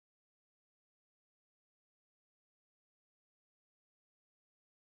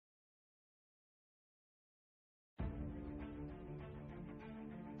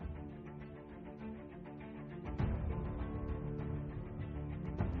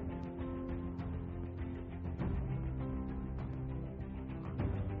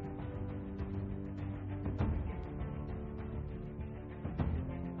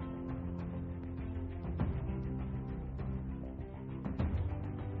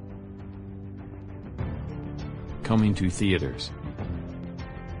coming to theaters.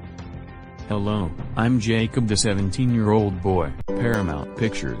 Hello, I'm Jacob, the 17-year-old boy. Paramount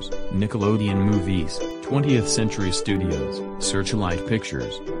Pictures, Nickelodeon Movies, 20th Century Studios, Searchlight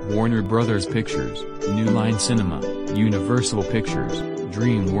Pictures, Warner Brothers Pictures, New Line Cinema, Universal Pictures,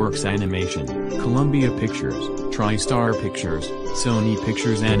 DreamWorks Animation, Columbia Pictures, TriStar Pictures, Sony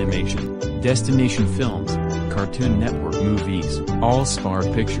Pictures Animation, Destination Films, Cartoon Network Movies, All-Star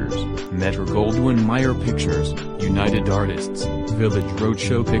Pictures, Metro-Goldwyn-Mayer Pictures, United Artists, Village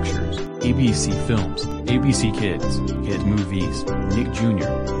Roadshow Pictures, ABC Films, ABC Kids, Hit Movies, Nick Jr.,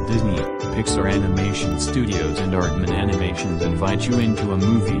 Disney, Pixar Animation Studios and Aardman Animations invite you into a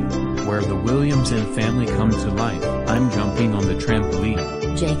movie where the Williamson family come to life. I'm jumping on the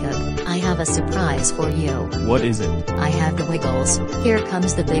trampoline. Jacob, I have a surprise for you. What is it? I have the Wiggles. Here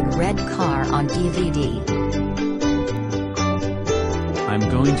comes the big red car on DVD. I'm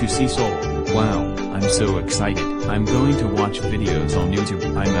going to see Soul. Wow, I'm so excited. I'm going to watch videos on YouTube.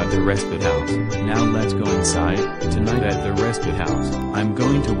 I'm at the Respite House. Now let's go inside. Tonight at the Respite House, I'm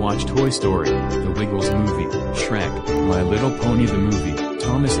going to watch Toy Story, The Wiggles movie, Shrek, My Little Pony the movie,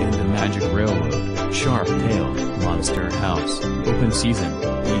 Thomas and the Magic Railroad, Shark Tale, Monster House, Open Season,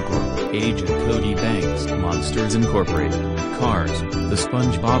 Equal, Agent Cody Banks, Monsters Incorporated, Cars, The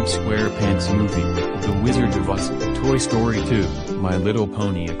SpongeBob SquarePants movie, The Wizard of Oz, Toy Story 2, My Little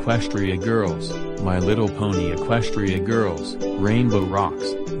Pony Equestria Girls, My Little Pony Equestria Girls, Rainbow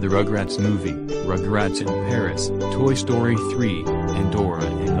Rocks, The Rugrats movie, Rugrats in Paris, Toy Story 3, and Dora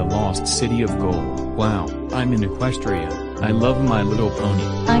and the Lost City of Gold. Wow, I'm in Equestria. I love My Little Pony.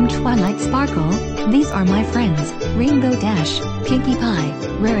 I'm Twilight Sparkle. These are my friends, Rainbow Dash, Pinkie Pie,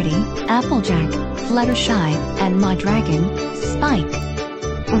 Rarity, Applejack, Fluttershy, and my dragon, Spike.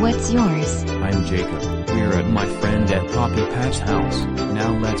 What's yours? I'm Jacob. We're at my friend at Poppy Pat's house.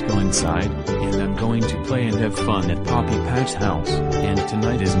 Now let's go inside, and I'm going to play and have fun at Poppy Pat's house. And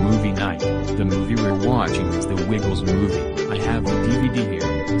tonight is movie night. The movie we're watching is the Wiggles movie. I have the DVD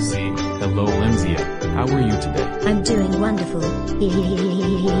here. See, hello Lindsay. How are you today? I'm doing wonderful. The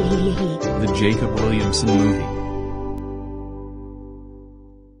Jacob Williamson movie.